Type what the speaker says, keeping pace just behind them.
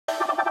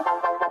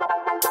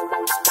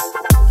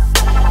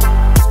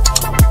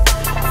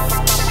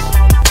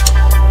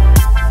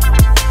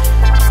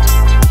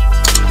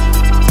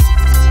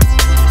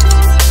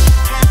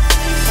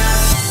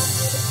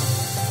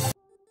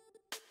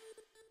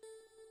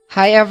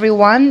Hi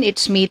everyone,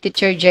 it's me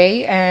Teacher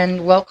J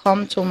and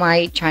welcome to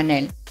my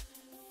channel.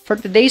 For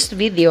today's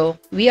video,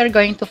 we are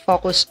going to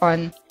focus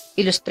on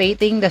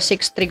illustrating the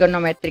 6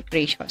 trigonometric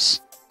ratios.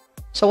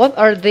 So what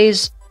are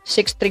these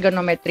 6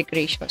 trigonometric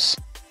ratios?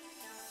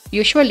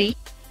 Usually,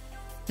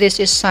 this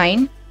is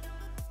sine,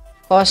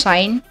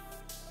 cosine,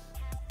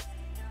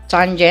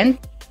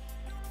 tangent,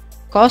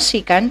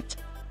 cosecant,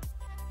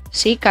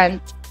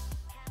 secant,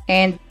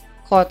 and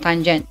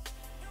cotangent.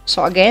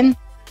 So again,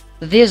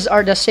 these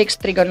are the 6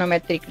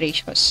 trigonometric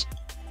ratios.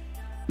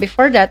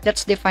 Before that,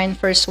 let's define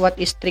first what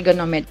is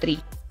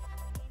trigonometry.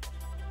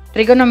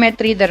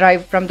 Trigonometry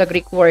derived from the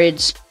Greek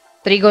words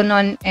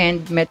trigōnon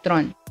and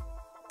metron,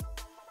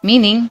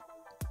 meaning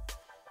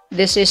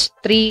this is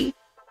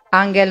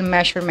triangle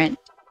measurement,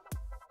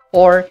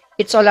 or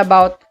it's all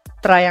about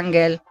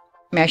triangle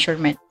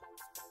measurement.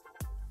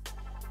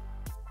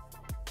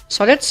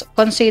 So let's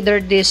consider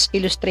this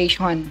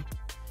illustration.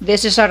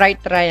 This is a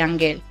right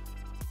triangle.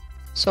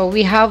 So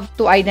we have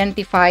to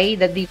identify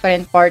the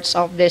different parts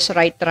of this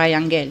right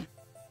triangle.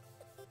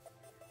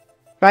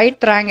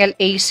 Right triangle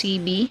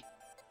ACB,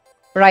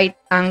 right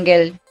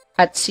angle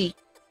at C.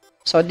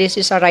 So this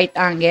is a right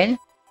angle.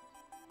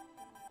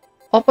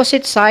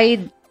 Opposite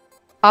side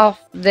of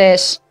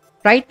this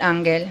right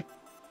angle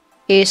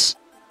is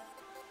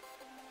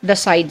the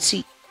side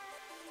C,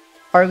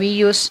 or we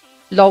use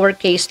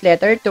lowercase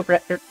letter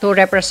to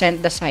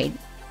represent the side.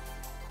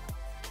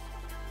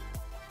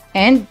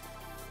 And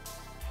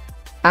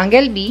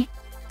angle B,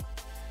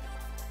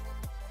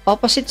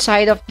 opposite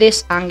side of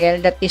this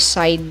angle, that is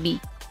side B.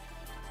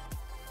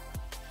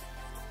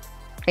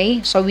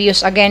 Okay, so we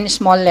use again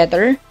small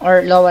letter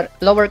or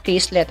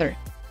lowercase letter.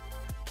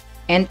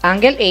 And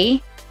angle A,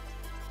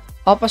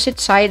 opposite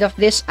side of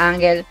this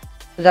angle,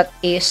 that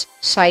is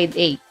side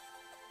A.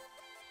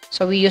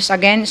 So we use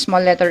again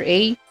small letter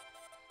A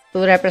to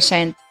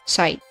represent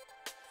side.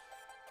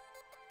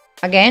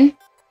 Again,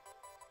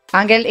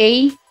 angle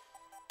A,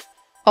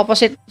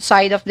 opposite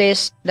side of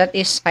this, that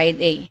is side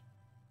A.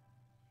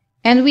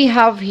 And we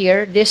have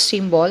here this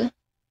symbol.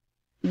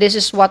 This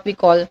is what we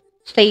call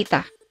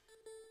theta.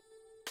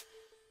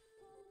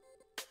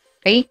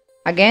 Okay,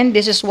 again,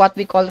 this is what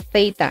we call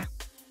theta.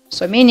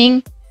 So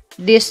meaning,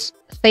 this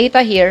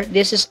theta here,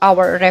 this is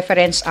our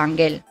reference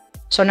angle.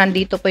 So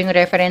nandito po yung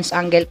reference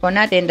angle po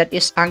natin, that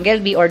is angle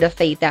B or the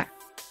theta.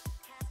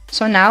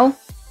 So now,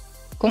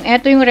 kung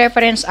ito yung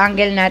reference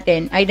angle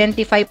natin,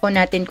 identify po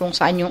natin kung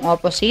saan yung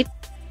opposite,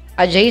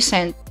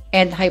 adjacent,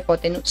 and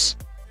hypotenuse.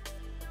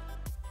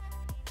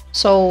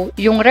 So,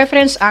 yung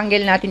reference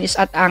angle natin is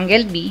at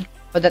angle B,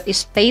 so that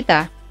is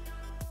theta.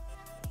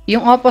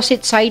 Yung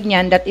opposite side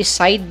niyan, that is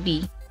side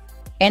B,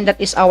 and that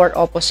is our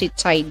opposite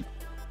side.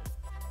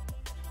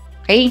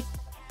 Okay?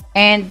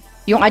 And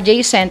yung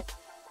adjacent,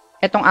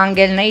 itong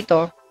angle na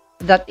ito,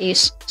 that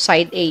is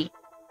side A.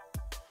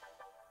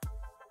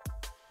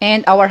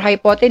 And our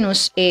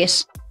hypotenuse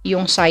is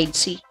yung side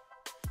C.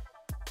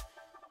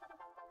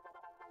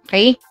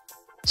 Okay?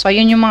 So,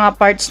 yun yung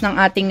mga parts ng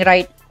ating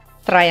right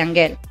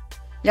triangle.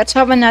 Let's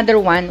have another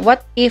one.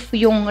 What if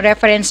yung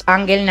reference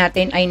angle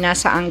natin ay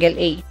nasa angle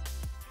A?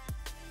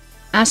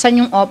 Asan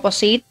yung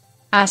opposite?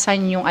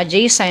 Asan yung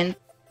adjacent?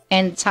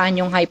 And saan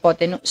yung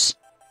hypotenuse?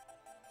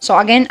 So,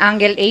 again,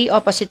 angle A,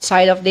 opposite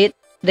side of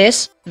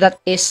this, that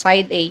is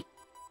side A.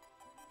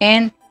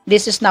 And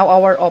this is now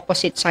our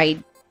opposite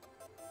side.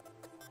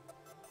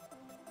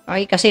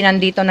 Okay, kasi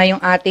nandito na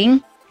yung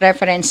ating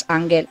reference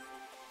angle.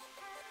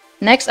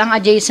 Next, ang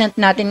adjacent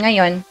natin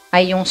ngayon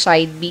ay yung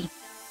side B.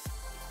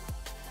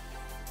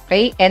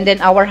 Okay, and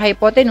then our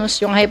hypotenuse,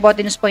 yung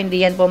hypotenuse po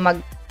hindi yan po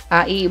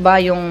mag-iiba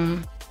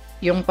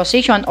yung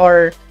position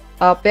or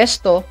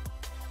pesto,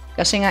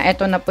 kasi nga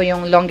ito na po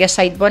yung longest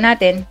side po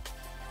natin,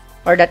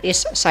 or that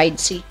is side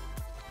C.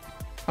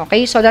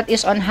 Okay, so that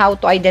is on how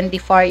to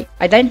identify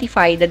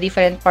the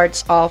different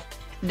parts of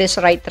this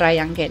right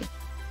triangle.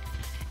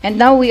 And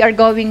now we are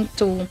going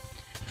to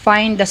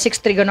find the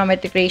 6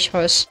 trigonometric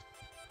ratios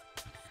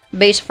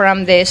based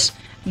from this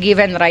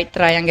given right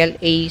triangle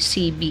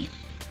ACB.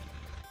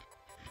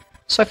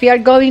 So if we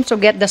are going to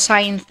get the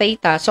sine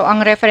theta, so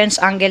ang reference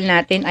angle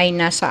natin ay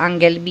nasa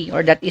angle B, or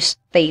that is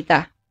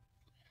theta.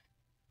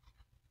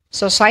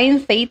 So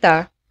sine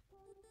theta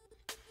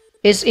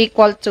is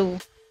equal to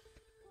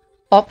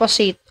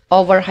opposite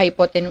over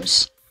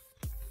hypotenuse.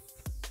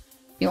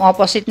 Yung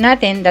opposite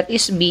natin, that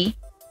is B,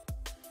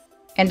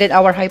 and then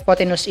our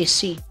hypotenuse is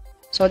C.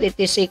 So it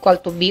is equal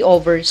to B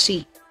over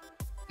C.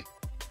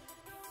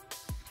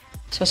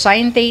 So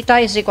sine theta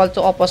is equal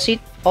to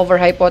opposite over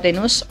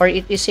hypotenuse, or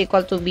it is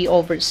equal to B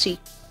over C.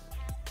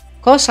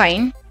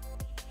 Cosine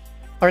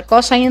or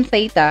cosine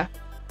theta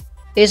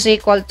is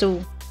equal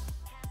to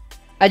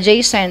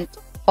adjacent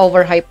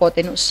over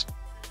hypotenuse.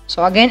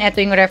 So again, ito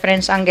yung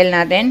reference angle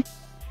natin.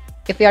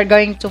 If we are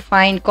going to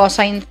find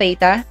cosine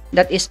theta,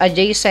 that is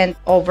adjacent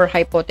over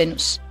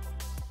hypotenuse,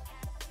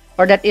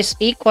 or that is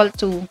equal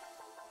to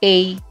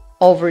A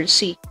over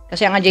C.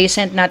 Kasi ang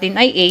adjacent natin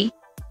ay A,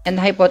 and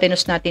the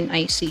hypotenuse natin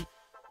ay C.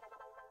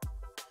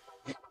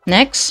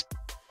 Next,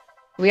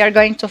 we are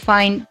going to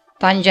find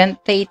tangent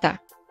theta.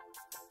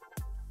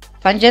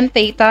 Tangent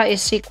theta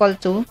is equal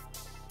to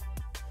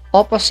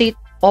opposite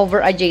over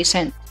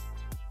adjacent,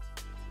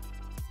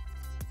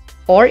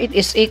 or it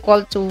is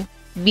equal to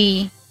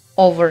B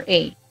over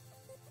A.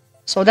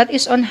 So that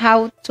is on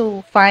how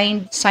to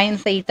find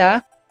sine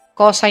theta,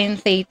 cosine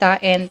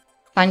theta, and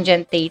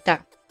tangent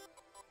theta.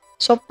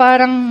 So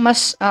para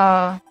mas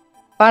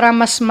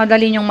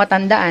madali nyong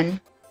matandaan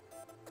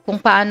kung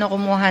paano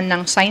kumuha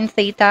ng sine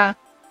theta,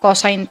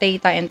 cosine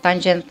theta, and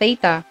tangent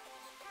theta,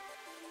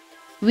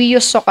 we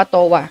use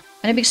SOHCAHTOA.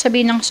 Ano ibig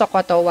sabihin ng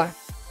SOHCAHTOA?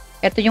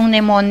 Ito yung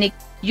mnemonic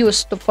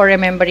used for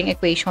remembering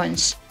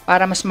equations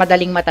para mas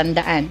madaling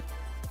matandaan.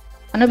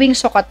 Ano bing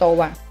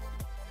SOHCAHTOA?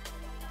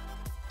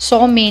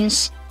 So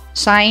means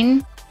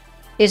sine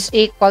is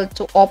equal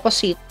to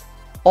opposite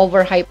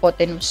over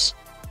hypotenuse.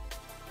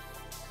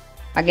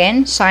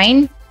 Again,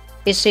 sine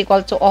is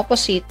equal to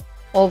opposite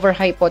over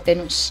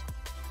hypotenuse.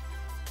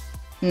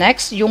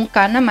 Next, yung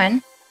ka naman,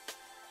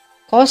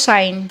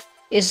 cosine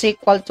is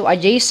equal to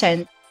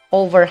adjacent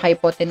over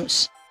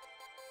hypotenuse.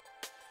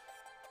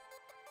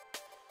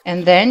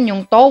 And then,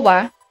 yung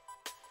TOA,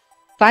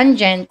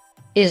 tangent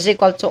is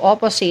equal to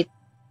opposite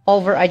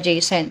over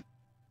adjacent.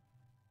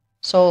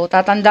 So,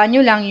 tatandaan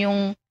nyo lang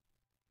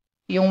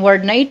yung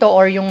word na ito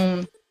or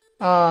yung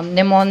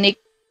mnemonic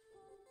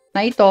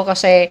na ito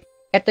kasi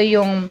ito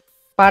yung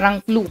parang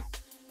clue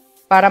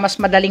para mas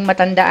madaling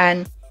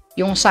matandaan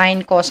yung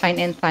sine, cosine,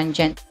 and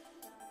tangent.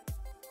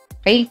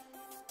 Okay?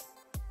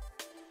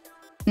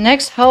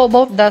 Next, how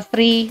about the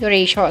three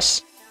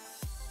ratios?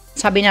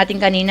 Sabi natin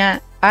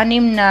kanina,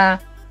 6 na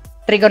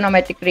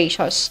trigonometric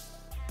ratios.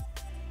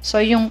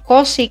 So, yung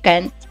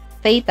cosecant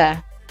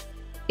theta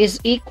is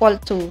equal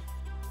to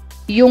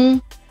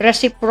yung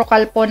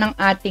reciprocal po ng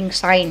ating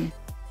sine.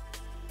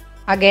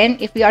 Again,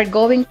 if we are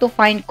going to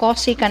find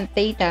cosecant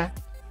theta,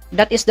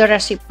 that is the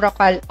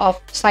reciprocal of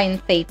sine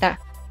theta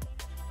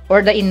or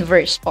the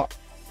inverse po.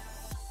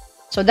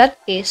 So, that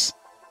is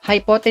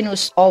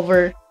hypotenuse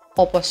over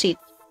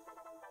opposite,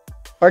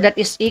 or that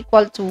is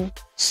equal to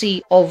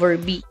C over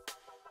B.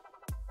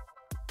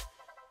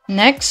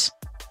 Next,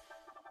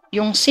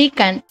 yung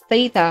secant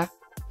theta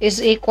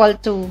is equal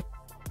to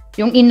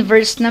yung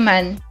inverse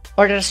naman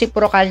or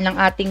reciprocal ng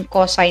ating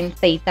cosine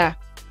theta.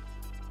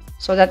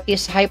 So that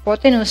is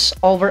hypotenuse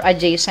over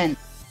adjacent,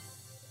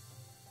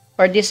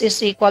 or this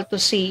is equal to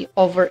C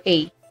over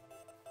A.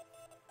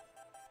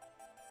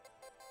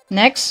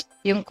 Next,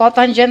 yung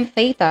cotangent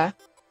theta,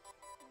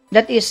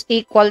 that is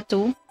equal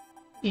to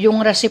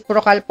yung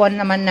reciprocal po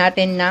naman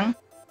natin ng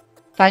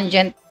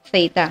tangent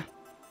theta.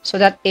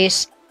 So that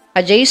is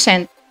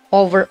adjacent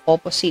over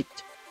opposite,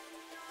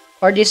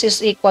 or this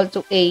is equal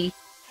to A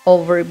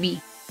over B.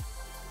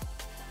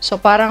 So,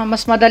 para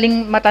mas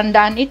madaling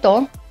matandaan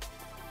ito,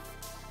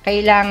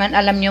 kailangan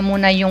alam nyo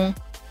muna yung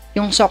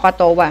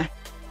SOHCAHTOA.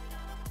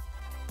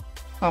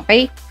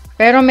 Okay?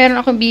 Pero meron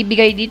akong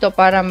bibigay dito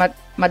para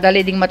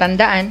madali ding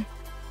matandaan.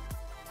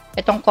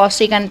 Itong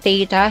cosecant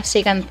theta,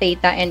 secant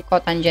theta, and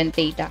cotangent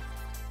theta.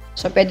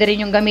 So, pwede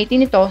rin yung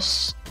gamitin ito.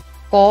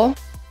 Ko,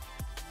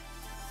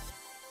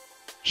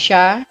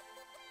 siya,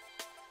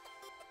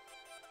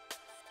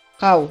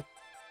 kaw.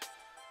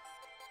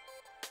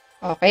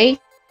 Okay?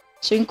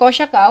 So, yung ko,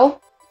 siya, kaw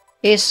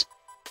is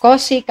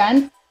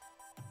cosecant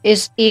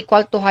is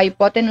equal to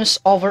hypotenuse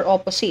over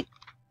opposite.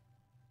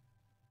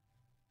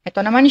 Ito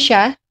naman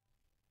siya,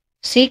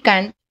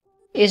 secant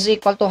is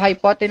equal to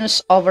hypotenuse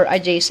over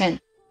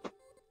adjacent.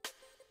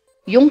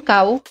 Yung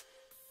kaw,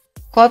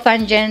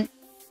 cotangent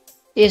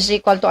is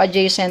equal to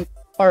adjacent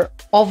or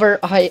over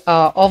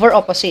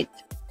opposite.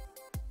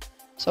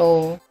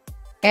 So,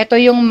 ito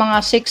yung mga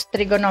 6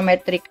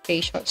 trigonometric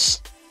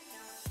ratios.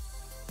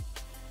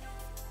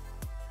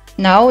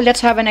 Now, let's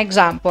have an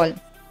example.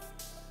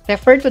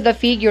 Refer to the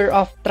figure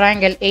of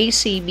triangle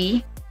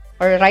ACB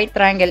or right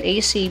triangle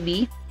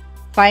ACB.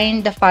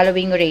 Find the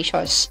following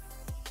ratios: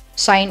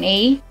 sine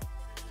A,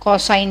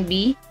 cosine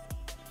B,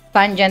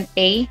 tangent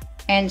A,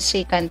 and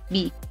secant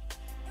B.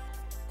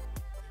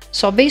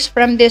 So, based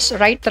from this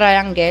right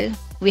triangle,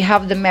 we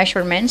have the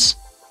measurements.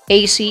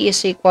 AC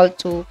is equal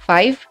to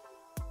 5.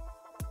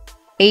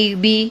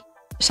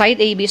 Side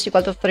AB is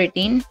equal to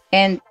 13.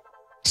 And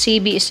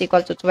CB is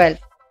equal to 12.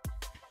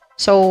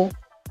 So,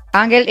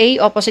 angle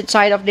A, opposite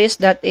side of this,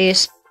 that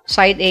is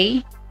side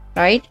A,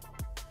 right?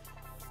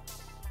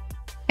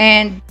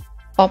 And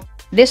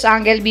this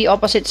angle B,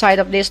 opposite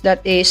side of this,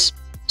 that is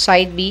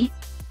side B.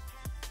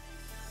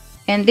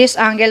 And this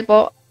angle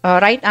po,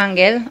 right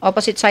angle,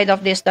 opposite side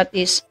of this, that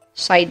is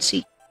side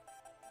C.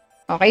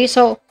 Okay,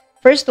 so,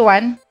 first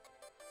one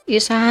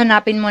is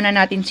hahanapin muna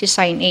natin si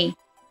sine A.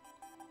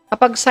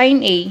 Kapag sine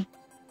A,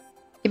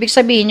 ibig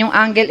sabihin yung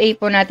angle A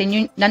po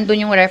natin,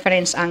 nandun yung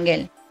reference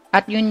angle.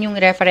 At yun yung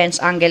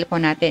reference angle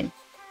po natin.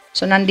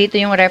 So, nandito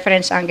yung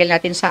reference angle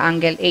natin sa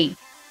angle A.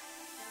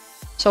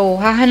 So,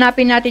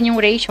 hahanapin natin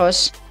yung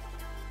ratios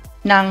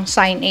ng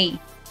sine A.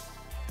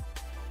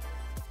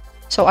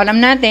 So, alam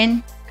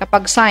natin,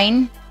 kapag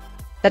sine,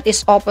 that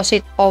is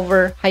opposite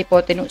over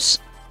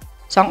hypotenuse.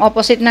 So, ang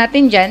opposite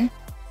natin dyan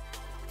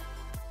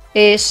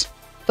is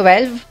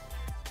 12.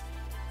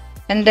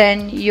 And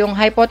then, yung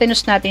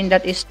hypotenuse natin,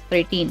 that is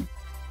 13.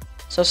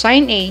 So,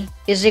 sine A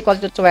is equal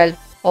to 12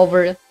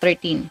 over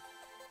 13.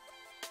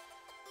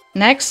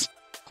 Next,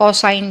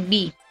 cosine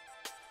B.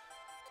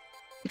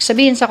 Ibig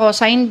sabihin sa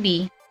cosine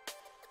B,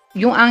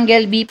 yung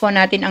angle B po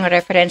natin ang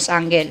reference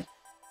angle.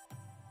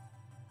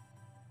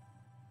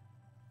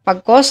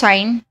 Pag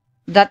cosine,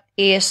 that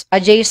is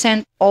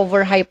adjacent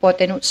over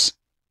hypotenuse.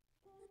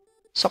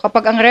 So,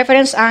 kapag ang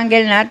reference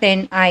angle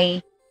natin ay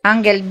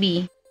angle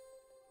B,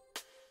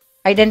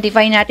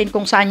 identify natin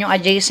kung saan yung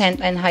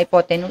adjacent and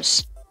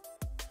hypotenuse.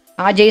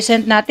 Ang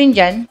adjacent natin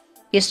dyan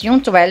is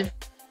yung 12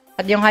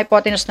 at yung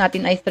hypotenuse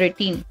natin ay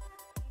 13.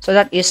 So,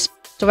 that is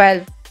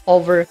 12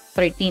 over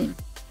 13.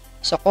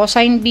 So,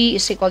 cosine B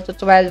is equal to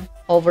 12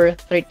 over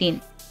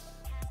 13.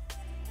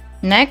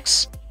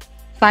 Next,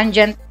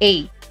 tangent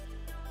A.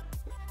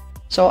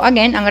 So,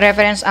 again, ang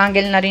reference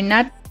angle na rin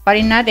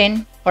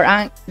natin, or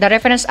the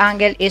reference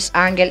angle is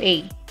angle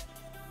A.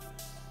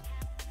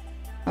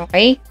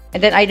 Okay? And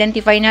then,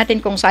 identify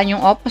natin kung saan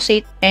yung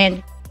opposite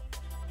and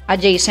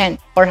adjacent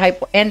or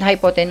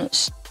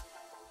hypotenuse.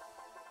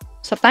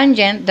 Sa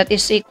tangent, that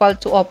is equal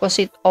to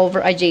opposite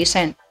over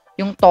adjacent,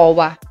 yung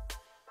TOA.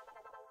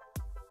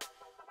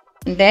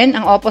 And then,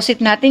 ang opposite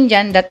natin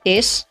dyan, that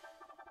is,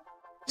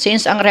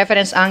 since ang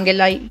reference angle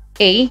ay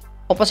A,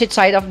 opposite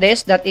side of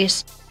this, that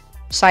is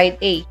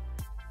side A.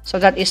 So,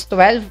 that is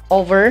 12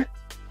 over,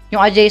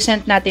 yung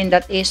adjacent natin,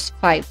 that is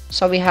 5.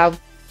 So, we have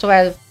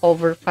 12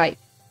 over 5.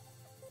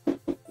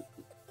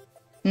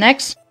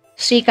 Next,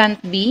 secant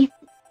B.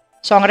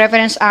 So, ang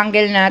reference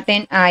angle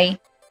natin ay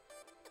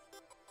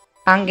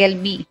angle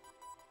B.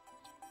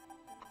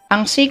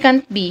 Ang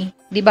secant B,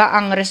 di ba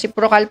ang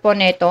reciprocal po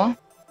nito,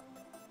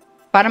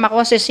 para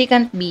makuha si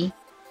secant B,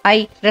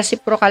 ay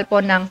reciprocal po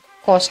ng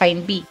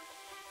cosine B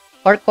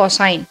or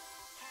cosine.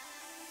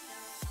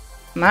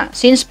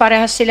 Since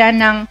parehas sila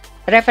ng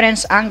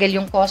reference angle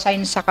yung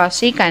cosine saka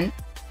secant,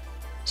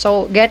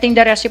 so getting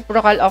the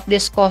reciprocal of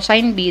this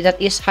cosine B, that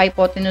is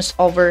hypotenuse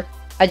over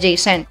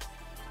adjacent.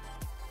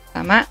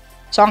 Tama?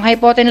 So, ang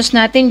hypotenuse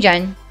natin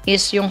dyan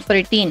is yung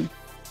 13.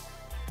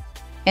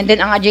 And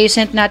then, ang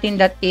adjacent natin,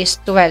 that is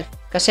 12.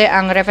 Kasi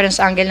ang reference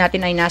angle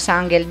natin ay nasa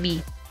angle B.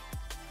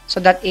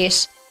 So, that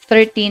is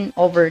 13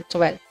 over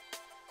 12.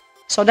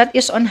 So, that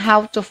is on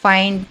how to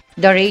find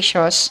the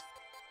ratios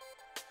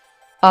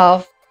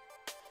of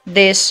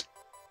this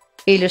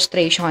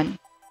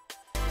illustration.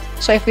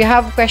 So, if you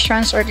have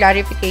questions or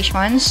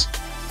clarifications,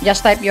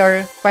 just type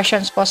your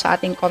questions po sa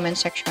ating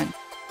comment section.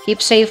 Keep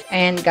safe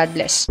and God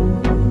bless.